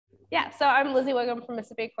Yeah, so I'm Lizzie Wiggum from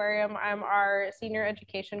Mississippi Aquarium. I'm our senior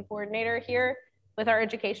education coordinator here with our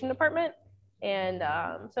education department. And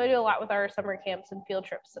so I do a lot with our summer camps and field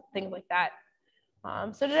trips, things like that.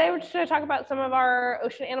 So today we're just going to talk about some of our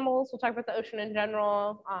ocean animals. We'll talk about the ocean in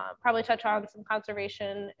general, probably touch on some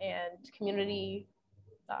conservation and community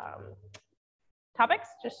topics,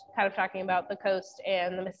 just kind of talking about the coast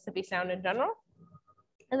and the Mississippi Sound in general.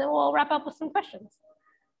 And then we'll wrap up with some questions.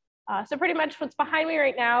 So pretty much what's behind me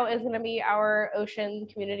right now is going to be our ocean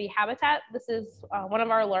community habitat. This is one of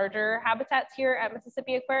our larger habitats here at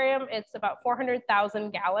Mississippi Aquarium. It's about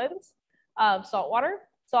 400,000 gallons of saltwater.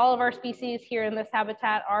 So all of our species here in this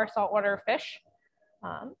habitat are saltwater fish.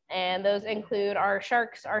 And those include our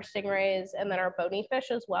sharks, our stingrays, and then our bony fish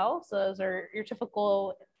as well. So those are your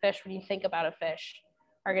typical fish when you think about a fish,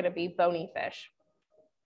 are going to be bony fish.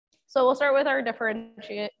 So we'll start with our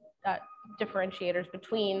differentiators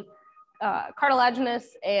between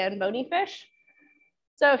cartilaginous and bony fish.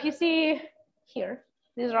 So if you see here,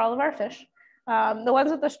 these are all of our fish. The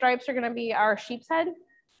ones with the stripes are going to be our sheep's head.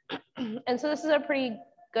 And so this is a pretty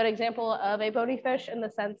good example of a bony fish in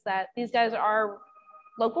the sense that these guys are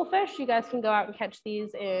local fish. You guys can go out and catch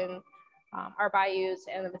these in our bayous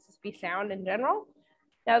and the Mississippi Sound in general.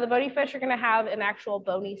 Now the bony fish are going to have an actual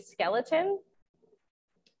bony skeleton.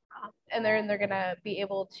 And then they're going to be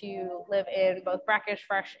able to live in both brackish,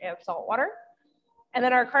 fresh, and salt water. And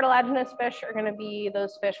then our cartilaginous fish are going to be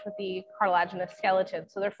those fish with the cartilaginous skeleton.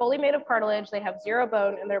 So they're fully made of cartilage. They have zero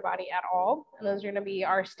bone in their body at all. And those are going to be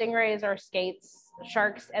our stingrays, our skates,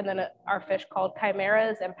 sharks, and then our fish called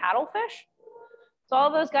chimeras and paddlefish. So all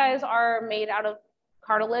of those guys are made out of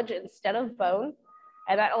cartilage instead of bone.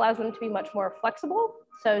 And that allows them to be much more flexible.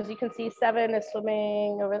 So as you can see, Seven is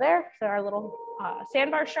swimming over there. So our little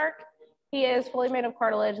sandbar shark, he is fully made of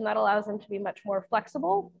cartilage, and that allows them to be much more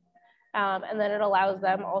flexible. And then it allows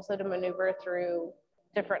them also to maneuver through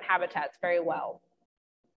different habitats very well.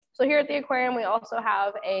 So here at the aquarium, we also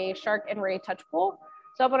have a shark and ray touch pool.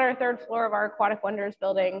 So up on our third floor of our Aquatic Wonders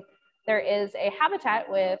building, there is a habitat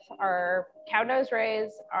with our cow-nosed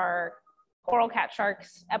rays, our coral cat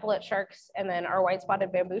sharks, epaulet sharks, and then our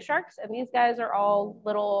white-spotted bamboo sharks. And these guys are all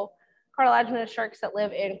little cartilaginous sharks that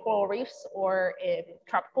live in coral reefs or in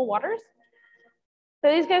tropical waters.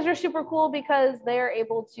 So these guys are super cool because they are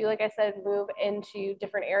able to, like I said, move into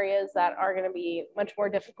different areas that are going to be much more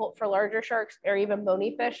difficult for larger sharks or even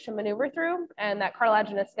bony fish to maneuver through. And that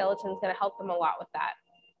cartilaginous skeleton is going to help them a lot with that.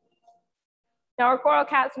 Now our coral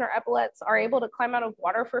cats and our epaulets are able to climb out of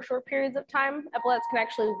water for short periods of time. Epaulets can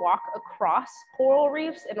actually walk across coral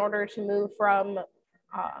reefs in order to move from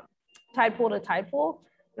tide pool to tide pool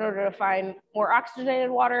in order to find more oxygenated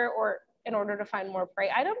water or in order to find more prey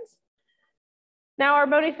items. Now our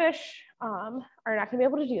bony fish are not going to be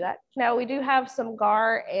able to do that. Now we do have some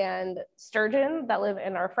gar and sturgeon that live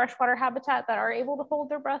in our freshwater habitat that are able to hold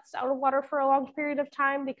their breaths out of water for a long period of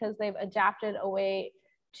time because they've adapted a way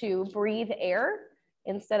to breathe air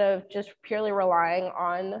instead of just purely relying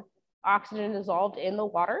on oxygen dissolved in the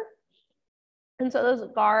water. And so those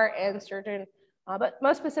gar and sturgeon, but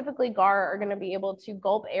most specifically gar, are going to be able to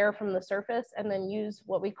gulp air from the surface and then use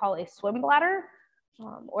what we call a swim bladder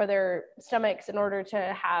or their stomachs in order to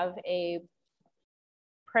have a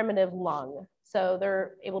primitive lung. So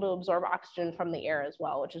they're able to absorb oxygen from the air as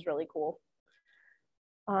well, which is really cool.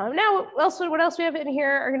 Now, what else we have in here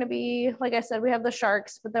are going to be, like I said, we have the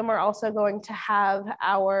sharks, but then we're also going to have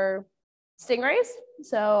our stingrays.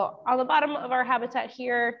 So on the bottom of our habitat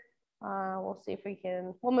here, we'll see if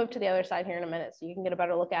we'll move to the other side here in a minute so you can get a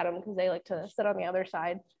better look at them because they like to sit on the other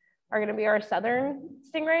side, are going to be our southern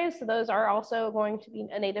stingrays. So those are also going to be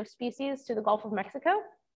a native species to the Gulf of Mexico.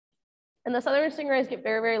 And the southern stingrays get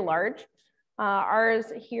very, very large. Ours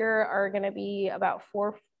here are going to be about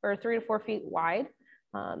 3 to 4 feet wide.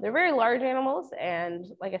 They're very large animals, and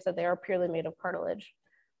like I said, they are purely made of cartilage.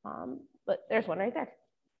 But there's one right there.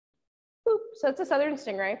 Boop. So it's a southern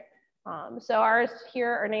stingray. So ours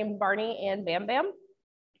here are named Barney and Bam Bam.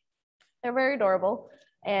 They're very adorable,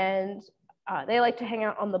 and they like to hang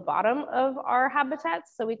out on the bottom of our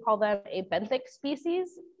habitats. So we call them a benthic species.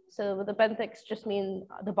 So the benthics just mean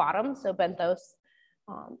the bottom. So benthos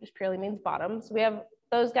just purely means bottom. So we have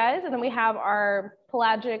those guys, and then we have our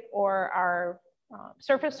pelagic or our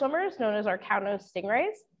surface swimmers known as our cow-nosed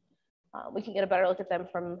stingrays. We can get a better look at them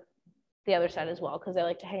from the other side as well because they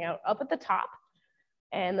like to hang out up at the top.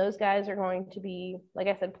 And those guys are going to be, like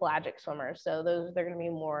I said, pelagic swimmers. So they're going to be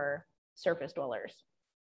more surface dwellers.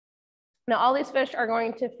 Now, all these fish are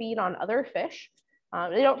going to feed on other fish.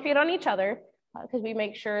 They don't feed on each other because we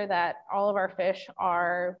make sure that all of our fish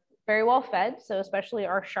are very well fed. So especially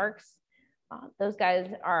our sharks Those guys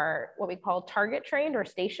are what we call target trained or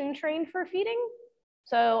station trained for feeding.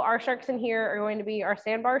 So our sharks in here are going to be our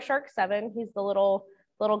sandbar shark 7. He's the little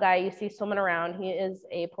guy you see swimming around. He is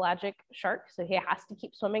a pelagic shark, so he has to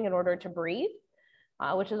keep swimming in order to breathe,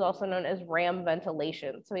 which is also known as ram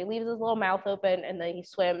ventilation. So he leaves his little mouth open and then he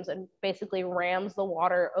swims and basically rams the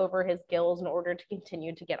water over his gills in order to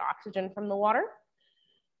continue to get oxygen from the water.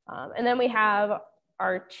 And then we have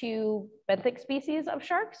our 2 benthic species of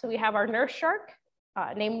sharks. So we have our nurse shark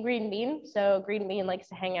named Green Bean. So Green Bean likes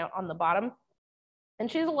to hang out on the bottom.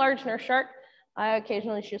 And she's a large nurse shark.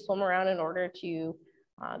 Occasionally she'll swim around in order to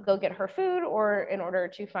go get her food or in order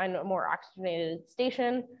to find a more oxygenated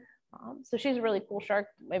station. So she's a really cool shark.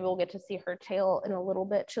 Maybe we'll get to see her tail in a little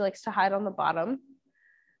bit. She likes to hide on the bottom.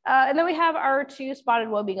 And then we have our 2 spotted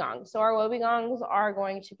wobegongs. So our wobegongs are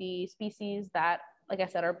going to be species that, like I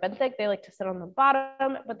said, are benthic. They like to sit on the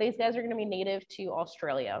bottom, but these guys are going to be native to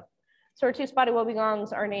Australia. So our 2 spotted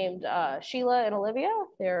wobegongs are named Sheila and Olivia.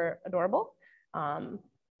 They're adorable.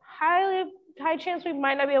 High chance we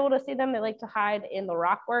might not be able to see them. They like to hide in the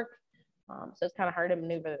rockwork. So it's kind of hard to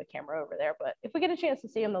maneuver the camera over there, but if we get a chance to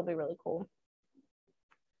see them, they'll be really cool.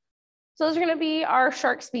 So those are going to be our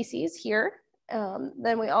shark species here.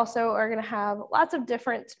 Then we also are going to have lots of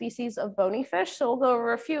different species of bony fish. So we'll go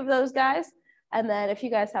over a few of those guys. And then if you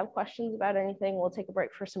guys have questions about anything, we'll take a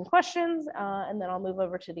break for some questions. And then I'll move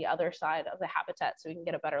over to the other side of the habitat so we can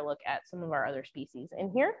get a better look at some of our other species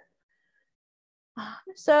in here.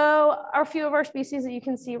 So a few of our species that you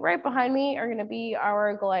can see right behind me are going to be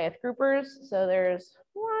our Goliath groupers. So there's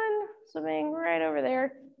one swimming right over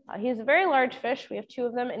there. He's a very large fish. We have 2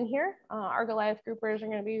 of them in here. Our Goliath groupers are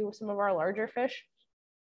going to be some of our larger fish,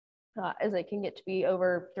 as they can get to be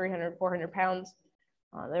over 300, 400 pounds.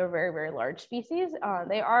 They're a very, very large species.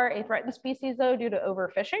 They are a threatened species though due to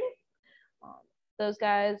overfishing. Those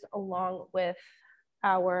guys, along with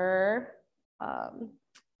our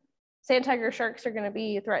sand tiger sharks, are going to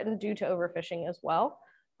be threatened due to overfishing as well.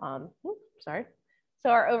 Sorry. So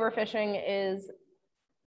our overfishing is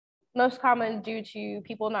most common due to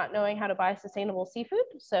people not knowing how to buy sustainable seafood.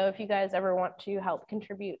 So if you guys ever want to help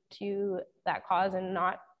contribute to that cause and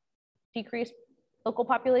not decrease local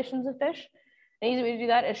populations of fish, an easy way to do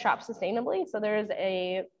that is shop sustainably. So there's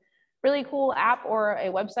a really cool app or a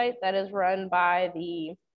website that is run by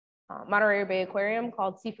the Monterey Bay Aquarium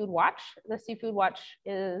called Seafood Watch. The Seafood Watch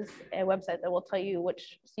is a website that will tell you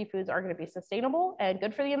which seafoods are going to be sustainable and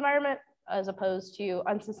good for the environment, as opposed to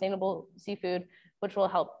unsustainable seafood, which will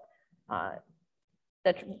help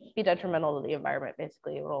be detrimental to the environment.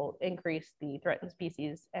 Basically, it will increase the threatened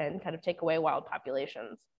species and kind of take away wild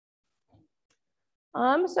populations.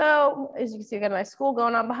 So as you can see, I got a nice school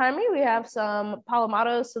going on behind me. We have some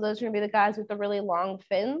palomatos. So those are going to be the guys with the really long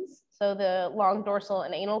fins. So the long dorsal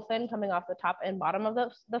and anal fin coming off the top and bottom of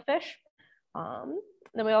the fish.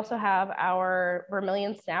 Then we also have our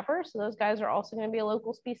vermilion snapper. So those guys are also going to be a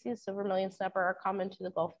local species. So vermilion snapper are common to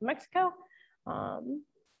the Gulf of Mexico.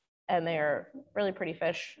 And they are really pretty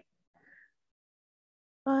fish.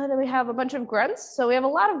 Then we have a bunch of grunts. So we have a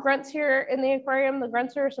lot of grunts here in the aquarium. The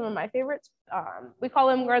grunts are some of my favorites. We call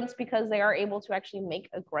them grunts because they are able to actually make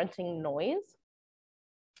a grunting noise.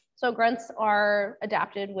 So grunts are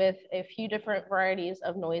adapted with a few different varieties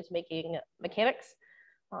of noise making mechanics.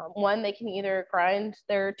 One, they can either grind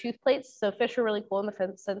their tooth plates. So fish are really cool in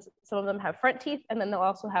the sense some of them have front teeth, and then they'll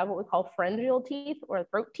also have what we call pharyngeal teeth or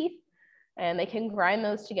throat teeth. And they can grind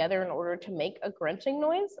those together in order to make a grunting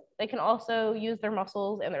noise. They can also use their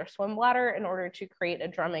muscles and their swim bladder in order to create a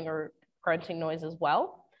drumming or grunting noise as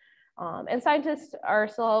well. And scientists are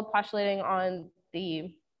still postulating on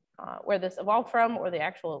the where this evolved from or the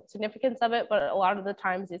actual significance of it, but a lot of the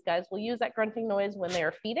times these guys will use that grunting noise when they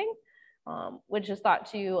are feeding, which is thought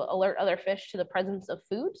to alert other fish to the presence of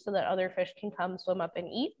food so that other fish can come swim up and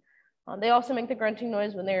eat. They also make the grunting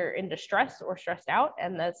noise when they're in distress or stressed out,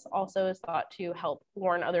 and this also is thought to help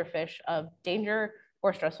warn other fish of danger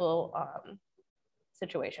or stressful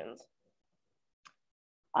situations.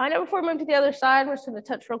 I know before we move to the other side, we're just going to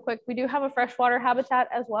touch real quick. We do have a freshwater habitat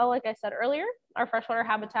as well, like I said earlier. Our freshwater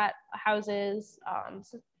habitat houses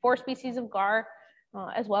 4 species of gar,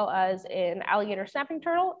 as well as an alligator snapping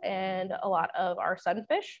turtle and a lot of our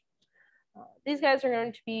sunfish. These guys are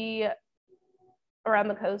going to be around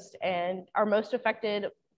the coast and are most affected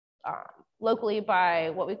locally by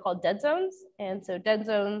what we call dead zones. And so dead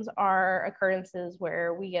zones are occurrences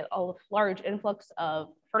where we get a large influx of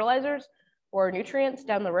fertilizers or nutrients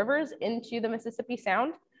down the rivers into the Mississippi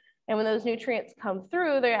Sound. And when those nutrients come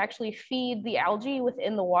through, they actually feed the algae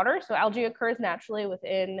within the water. So algae occurs naturally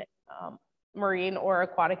within marine or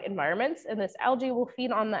aquatic environments. And this algae will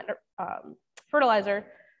feed on that fertilizer,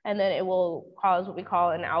 and then it will cause what we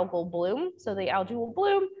call an algal bloom. So the algae will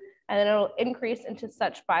bloom, and then it'll increase into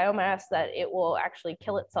such biomass that it will actually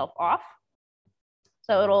kill itself off.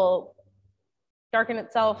 So it'll darken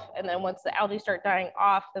itself, and then once the algae start dying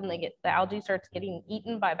off, then the algae starts getting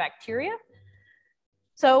eaten by bacteria.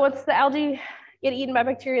 So once the algae get eaten by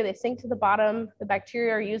bacteria, they sink to the bottom. The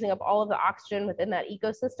bacteria are using up all of the oxygen within that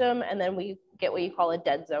ecosystem, and then we get what you call a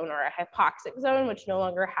dead zone or a hypoxic zone, which no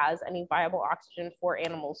longer has any viable oxygen for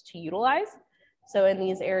animals to utilize. So in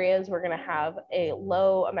these areas, we're going to have a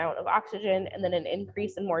low amount of oxygen and then an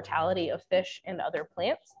increase in mortality of fish and other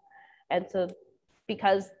plants. And so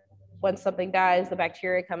because once something dies, the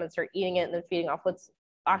bacteria come and start eating it and then feeding off what's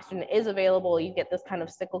oxygen is available, you get this kind of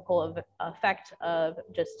cyclical effect of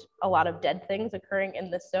just a lot of dead things occurring in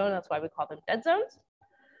this zone. That's why we call them dead zones.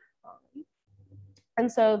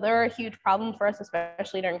 And so they're a huge problem for us,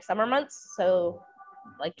 especially during summer months. So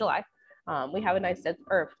like July, we have a nice dead,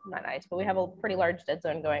 or not nice, but we have a pretty large dead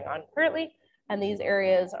zone going on currently. And these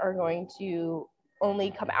areas are going to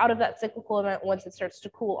only come out of that cyclical event once it starts to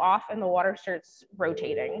cool off and the water starts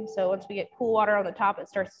rotating. So once we get cool water on the top, it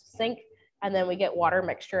starts to sink, and then we get water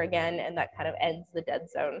mixture again, and that kind of ends the dead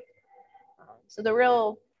zone. So the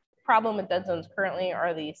real problem with dead zones currently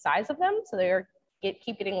are the size of them. So they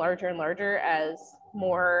keep getting larger and larger as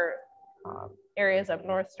more areas up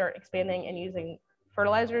north start expanding and using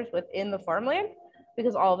fertilizers within the farmland,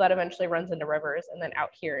 because all of that eventually runs into rivers and then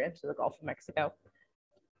out here into the Gulf of Mexico.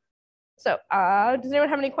 So does anyone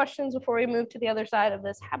have any questions before we move to the other side of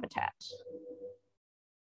this habitat?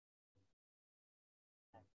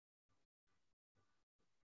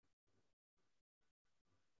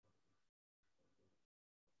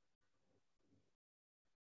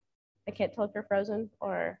 I can't tell if you're frozen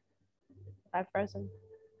or if I've frozen.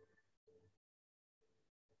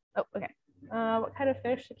 Oh, okay. What kind of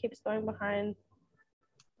fish that keeps going behind?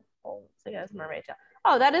 Oh, so yeah, it's mermaid tail.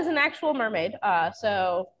 Oh, that is an actual mermaid.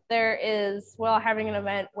 So there is, well, having an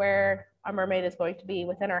event where a mermaid is going to be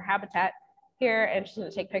within our habitat here, and she's going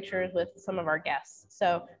to take pictures with some of our guests.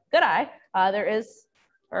 So good eye. There is,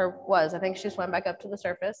 or was, I think she swam back up to the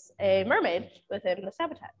surface, a mermaid within this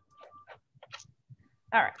habitat.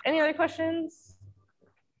 All right, any other questions?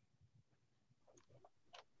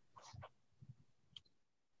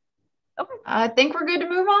 Okay. I think we're good to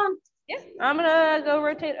move on. Yeah, I'm gonna go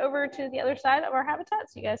rotate over to the other side of our habitat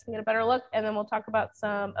so you guys can get a better look, and then we'll talk about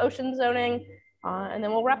some ocean zoning, and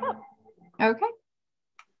then we'll wrap up. Okay.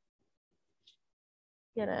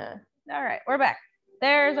 All right, we're back.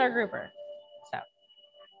 There's our grouper. So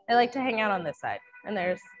they like to hang out on this side, and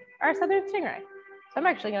there's our southern stingray. So I'm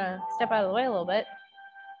actually gonna step out of the way a little bit.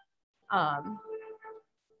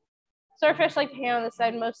 Starfish like to hang out on this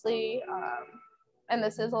side mostly, and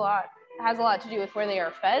this is has a lot to do with where they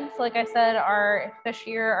are fed. So like I said, our fish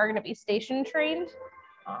here are going to be station trained.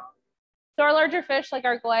 So our larger fish, like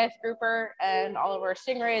our Goliath grouper and all of our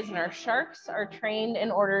stingrays and our sharks, are trained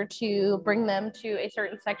in order to bring them to a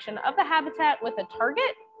certain section of the habitat with a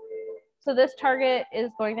target. So this target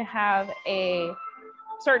is going to have a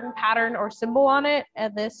certain pattern or symbol on it,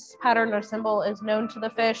 and this pattern or symbol is known to the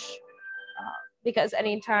fish because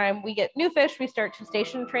anytime we get new fish, we start to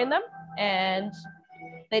station train them, and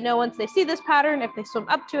they know once they see this pattern, if they swim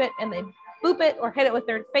up to it and they boop it or hit it with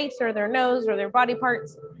their face or their nose or their body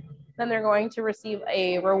parts, then they're going to receive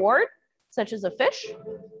a reward, such as a fish.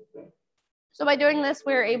 So by doing this,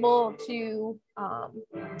 we're able to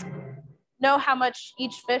know how much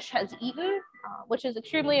each fish has eaten, which is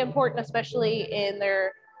extremely important, especially in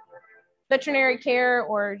their veterinary care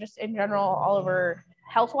or just in general, all over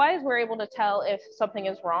health-wise. We're able to tell if something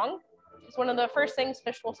is wrong. It's one of the first things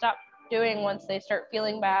fish will stop doing once they start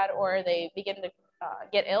feeling bad or they begin to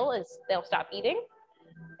get ill is they'll stop eating.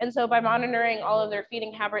 And so by monitoring all of their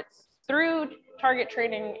feeding habits through target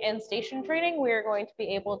training and station training, we're going to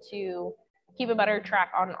be able to keep a better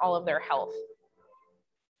track on all of their health.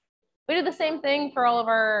 We do the same thing for all of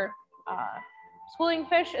our schooling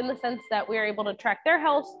fish in the sense that we are able to track their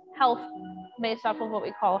health based off of what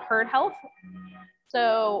we call herd health.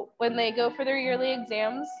 So when they go for their yearly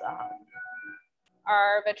exams,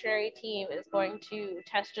 our veterinary team is going to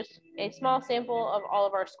test just a small sample of all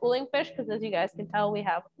of our schooling fish, because as you guys can tell, we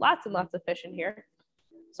have lots and lots of fish in here.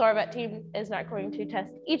 So our vet team is not going to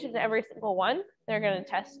test each and every single one. They're going to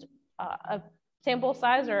test a sample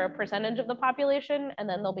size or a percentage of the population, and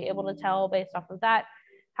then they'll be able to tell based off of that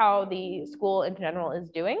how the school in general is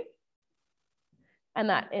doing. And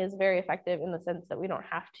that is very effective in the sense that we don't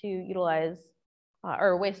have to utilize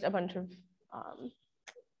or waste a bunch of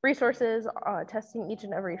resources, testing each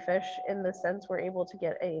and every fish. In the sense, we're able to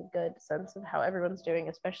get a good sense of how everyone's doing,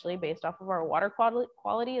 especially based off of our water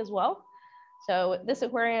quality as well. So this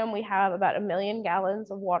aquarium, we have about 1 million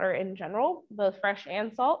gallons of water in general, both fresh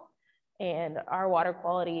and salt. And our water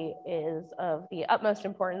quality is of the utmost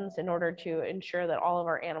importance in order to ensure that all of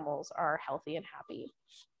our animals are healthy and happy.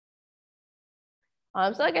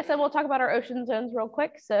 So like I said, we'll talk about our ocean zones real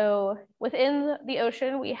quick. So within the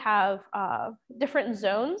ocean, we have different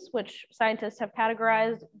zones, which scientists have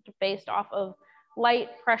categorized based off of light,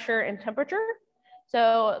 pressure, and temperature.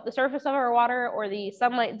 So the surface of our water, or the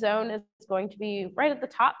sunlight zone, is going to be right at the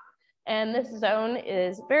top. And this zone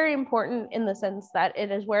is very important in the sense that it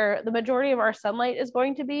is where the majority of our sunlight is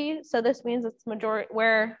going to be. So this means it's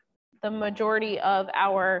where the majority of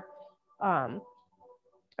our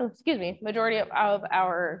majority of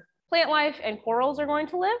our plant life and corals are going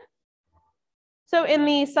to live. So in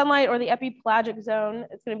the sunlight, or the epipelagic zone,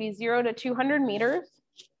 it's going to be 0 to 200 meters.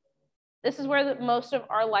 This is where most of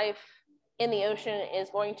our life in the ocean is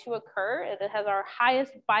going to occur. It has our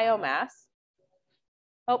highest biomass.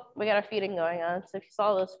 Oh, we got a feeding going on. So if you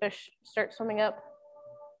saw those fish start swimming up,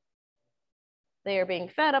 they are being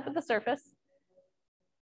fed up at the surface.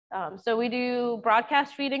 So we do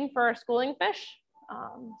broadcast feeding for our schooling fish.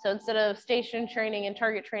 So instead of station training and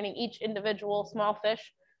target training each individual small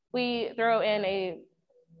fish, we throw in a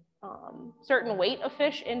certain weight of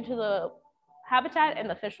fish into the habitat, and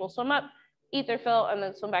the fish will swim up, eat their fill, and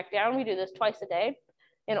then swim back down. We do this twice a day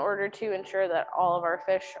in order to ensure that all of our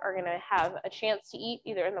fish are going to have a chance to eat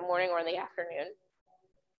either in the morning or in the afternoon.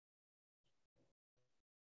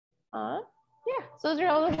 Yeah, so those are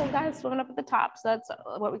all the little guys swimming up at the top. So that's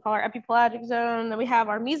what we call our epipelagic zone. Then we have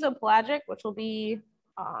our mesopelagic, which will be,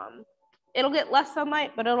 it'll get less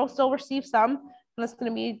sunlight, but it'll still receive some. And that's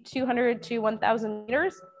going to be 200 to 1,000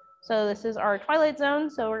 meters. So this is our twilight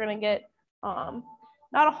zone. So we're going to get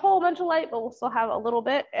not a whole bunch of light, but we'll still have a little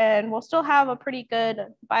bit, and we'll still have a pretty good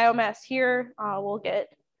biomass here. We'll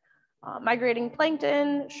get migrating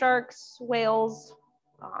plankton, sharks, whales,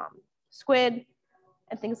 squid,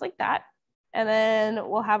 and things like that. And then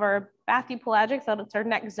we'll have our bathypelagic, so that's our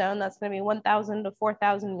next zone. That's going to be 1,000 to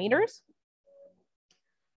 4,000 meters.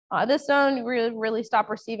 This zone really stop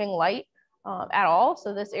receiving light at all.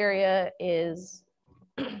 So this area is,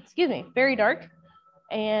 excuse me, very dark.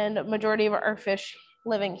 And majority of our fish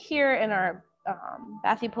living here in our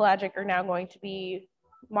bathypelagic are now going to be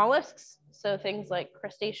mollusks. So things like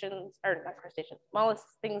crustaceans, or not crustaceans,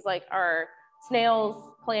 mollusks, things like our snails,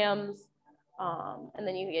 clams, and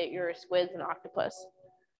then you get your squids and octopus.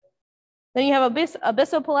 Then you have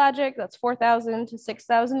abyssopelagic, that's 4,000 to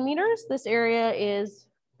 6,000 meters. This area is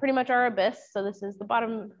pretty much our abyss. So this is the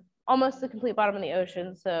bottom, almost the complete bottom of the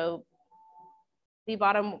ocean. So the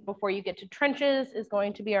bottom before you get to trenches is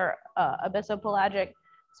going to be our abyssopelagic.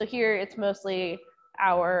 So here it's mostly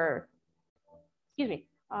our,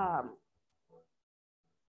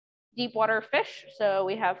 deep water fish. So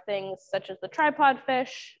we have things such as the tripod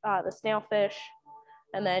fish, the snail fish,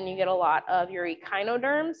 and then you get a lot of your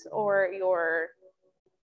echinoderms, or your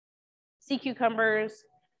sea cucumbers,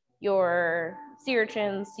 your sea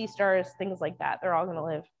urchins, sea stars, things like that. They're all gonna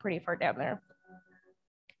live pretty far down there.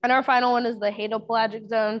 And our final one is the hadopelagic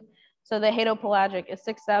zone. So the hadopelagic is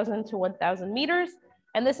 6,000 to 1,000 meters.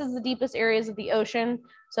 And this is the deepest areas of the ocean.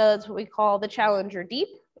 So that's what we call the Challenger Deep.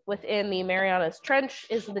 Within the Marianas Trench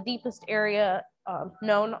is the deepest area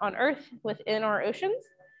known on Earth within our oceans.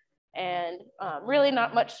 And really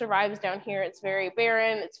not much survives down here. It's very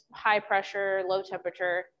barren, it's high pressure, low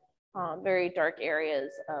temperature, very dark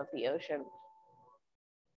areas of the ocean.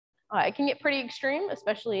 It can get pretty extreme,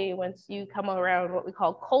 especially once you come around what we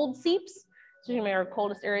call cold seeps, so our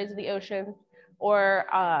coldest areas of the ocean, or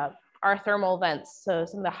our thermal vents, so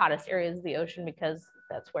some of the hottest areas of the ocean, because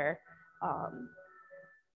that's where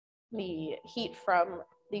the heat from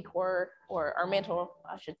the core, or our mantle,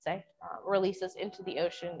 I should say, releases into the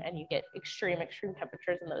ocean, and you get extreme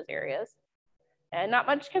temperatures in those areas. And not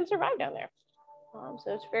much can survive down there.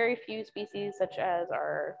 So it's very few species, such as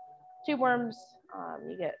our tube worms.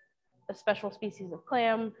 You get a special species of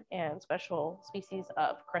clam and special species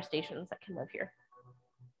of crustaceans that can live here.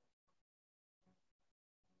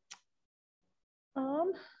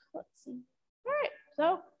 Let's see. All right,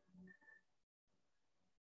 so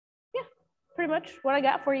yeah, pretty much what I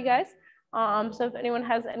got for you guys. So if anyone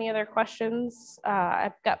has any other questions,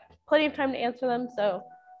 I've got plenty of time to answer them. So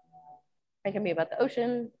it can be about the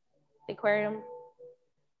ocean, the aquarium,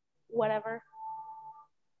 whatever.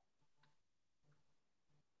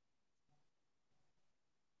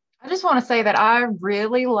 I just want to say that I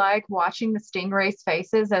really like watching the stingrays'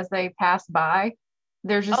 faces as they pass by.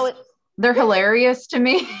 They're just, Oh, they're hilarious to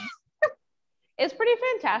me. it's pretty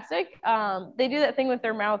fantastic. They do that thing with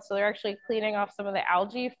their mouth, so they're actually cleaning off some of the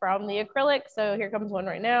algae from the acrylic. So here comes one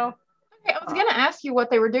right now. Okay, I was gonna ask you what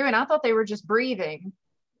they were doing. I thought they were just breathing.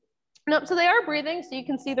 Nope, so they are breathing, so you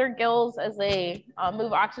can see their gills as they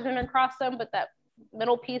move oxygen across them, but that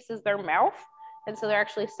middle piece is their mouth, and so they're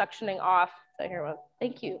actually suctioning off. So here,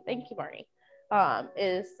 thank you, Marnie.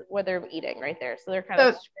 Is what they're eating right there. So they're kind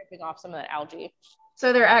of scraping off some of that algae.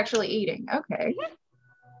 So they're actually eating. Okay.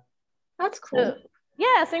 That's cool. So,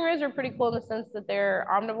 yeah, stingrays are pretty cool in the sense that they're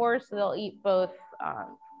omnivores, so they'll eat both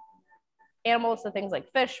animals, so things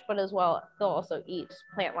like fish, but as well, they'll also eat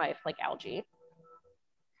plant life like algae.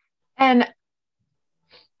 And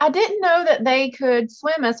I didn't know that they could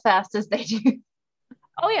swim as fast as they do.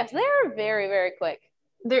 Oh yes, they're very, very quick.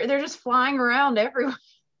 They're just flying around everywhere.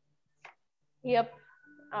 Yep.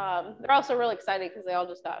 They're also really excited because they all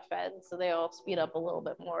just got fed, so they all speed up a little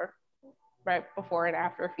bit more right before and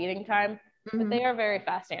after feeding time. Mm-hmm. But they are very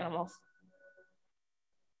fast animals.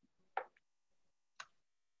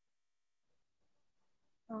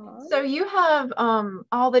 So you have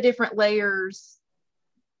all the different layers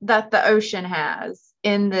that the ocean has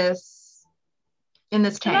in this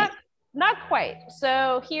tank. Not quite.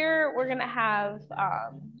 So here we're gonna have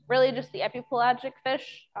really just the epipelagic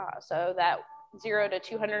fish. So that 0 to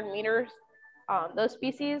 200 meters, those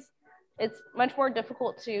species. It's much more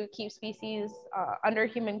difficult to keep species under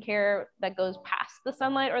human care that goes past the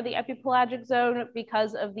sunlight or the epipelagic zone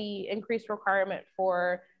because of the increased requirement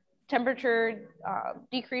for temperature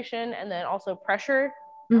decretion and then also pressure,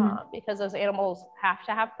 because those animals have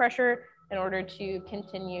to have pressure in order to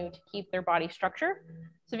continue to keep their body structure.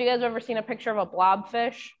 So have you guys ever seen a picture of a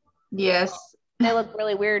blobfish? Yes. They look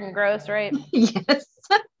really weird and gross, right? Yes.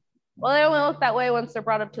 Well, they only look that way once they're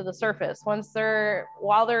brought up to the surface.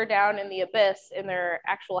 While they're down in the abyss in their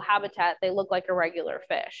actual habitat, they look like a regular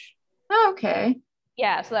fish. Okay.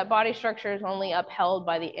 Yeah, so that body structure is only upheld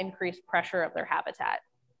by the increased pressure of their habitat.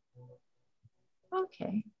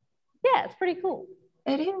 Okay. Yeah, it's pretty cool.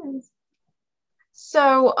 It is.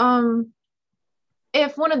 So,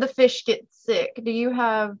 if one of the fish gets sick, do you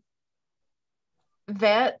have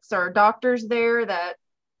vets or doctors there that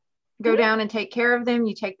go down and take care of them?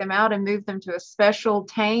 You take them out and move them to a special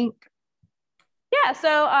tank? Yeah,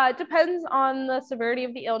 so it depends on the severity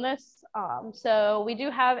of the illness. So we do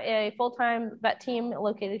have a full-time vet team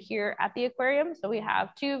located here at the aquarium. So we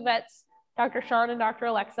have 2 vets, Dr. Sean and Dr.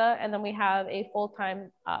 Alexa, and then we have a full-time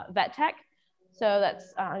vet tech. So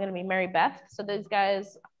that's going to be Mary Beth. So these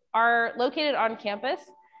guys are located on campus,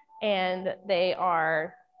 and they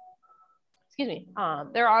are,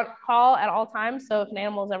 they're on call at all times. So if an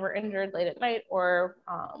animal is ever injured late at night, or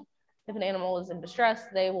if an animal is in distress,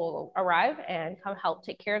 they will arrive and come help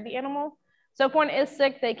take care of the animal. So if one is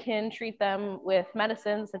sick, they can treat them with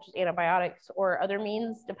medicines such as antibiotics or other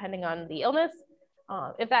means depending on the illness.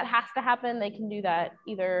 If that has to happen, they can do that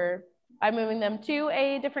either by moving them to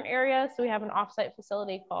a different area. So we have an offsite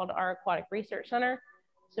facility called our Aquatic Research Center.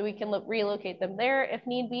 So we can relocate them there if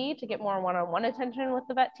need be to get more one-on-one attention with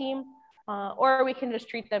the vet team. Or we can just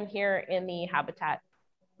treat them here in the habitat.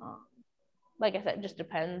 Like I said, it just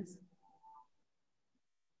depends.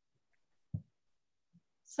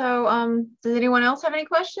 So does anyone else have any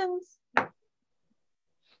questions?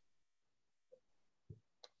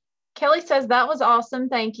 Kelly says that was awesome.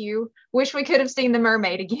 Thank you. Wish we could have seen the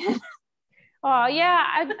mermaid again. Oh yeah,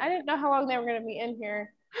 I didn't know how long they were going to be in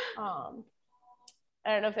here. I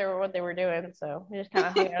don't know if they were what they were doing, so we just kind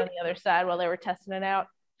of hung out on the other side while they were testing it out.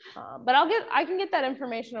 But I can get that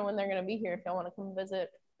information on when they're going to be here if y'all want to come visit.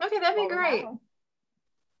 Okay, that'd be great.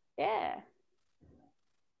 Yeah.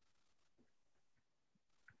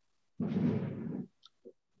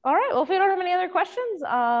 All right. Well, if we don't have any other questions,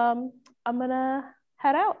 I'm gonna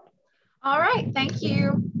head out. All right. Thank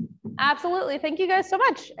you. Absolutely. Thank you guys so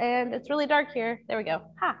much. And it's really dark here. There we go.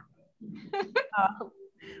 Ha.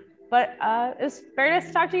 But it's very nice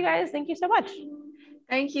to talk to you guys. Thank you so much.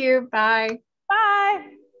 Thank you. Bye.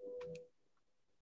 Bye.